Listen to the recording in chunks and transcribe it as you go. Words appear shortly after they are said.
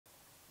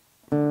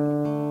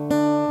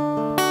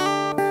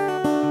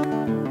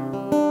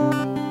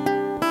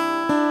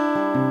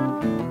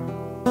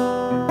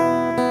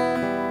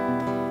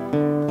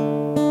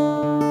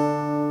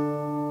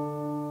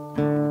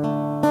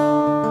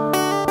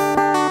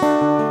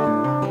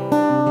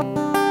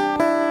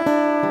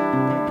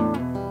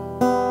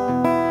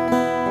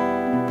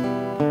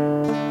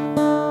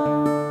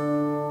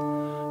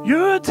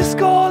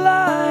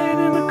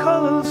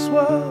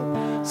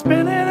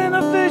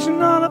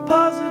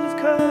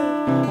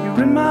world.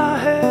 You're in my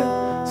head,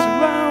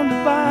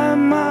 surrounded by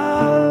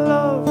my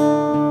love.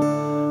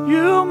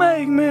 You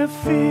make me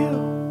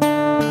feel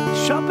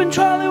shopping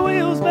trolley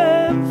wheels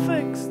been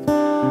fixed.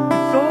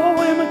 Throw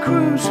away my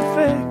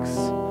crucifix.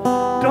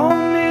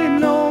 Don't need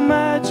no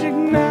magic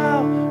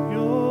now.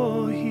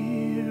 You're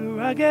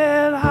here. I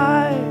get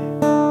high.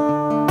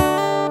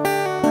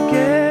 I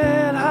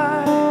get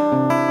high.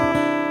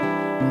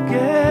 I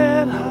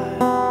get high.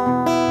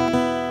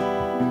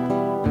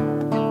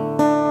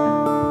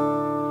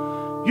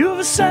 You've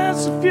a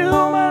sense of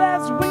humor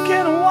that's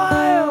wicked and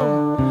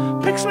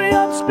wild. Picks me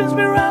up, spins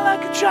me around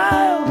like a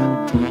child.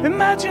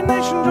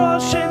 Imagination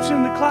draws shapes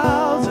in the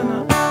clouds, and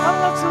I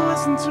love to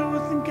listen to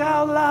it, think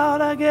out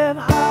loud. I get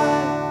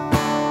high.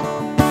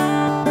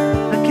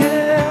 I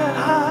get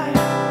high.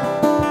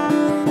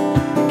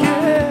 I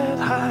get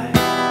high.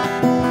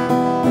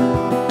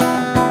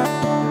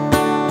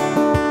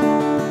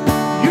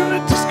 You're a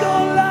disco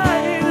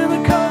light in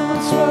a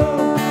colorless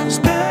world,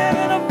 spinning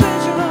in a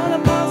vision on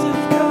a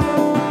positive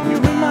curve.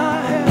 You're in my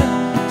head,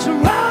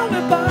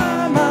 surrounded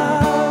by my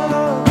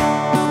love.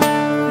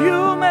 You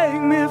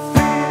make me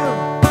feel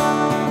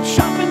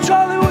shopping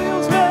trolley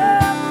wheels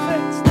been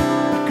fixed.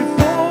 I could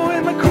throw away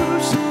my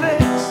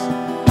crucifix.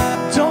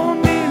 Don't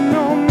need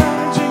no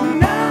magic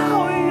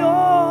now.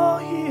 You're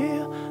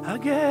here. I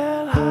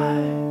get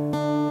high.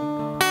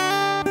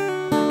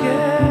 I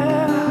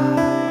get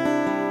high.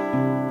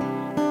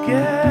 I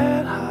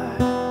get high.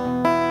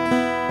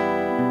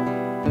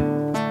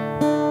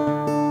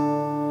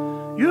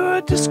 You're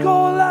a disco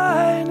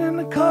light in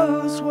a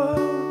colorless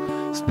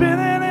world,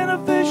 spinning in a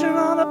vision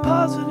on a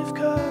positive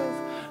curve.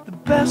 The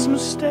best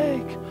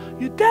mistake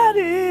your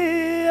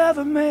daddy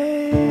ever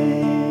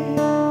made.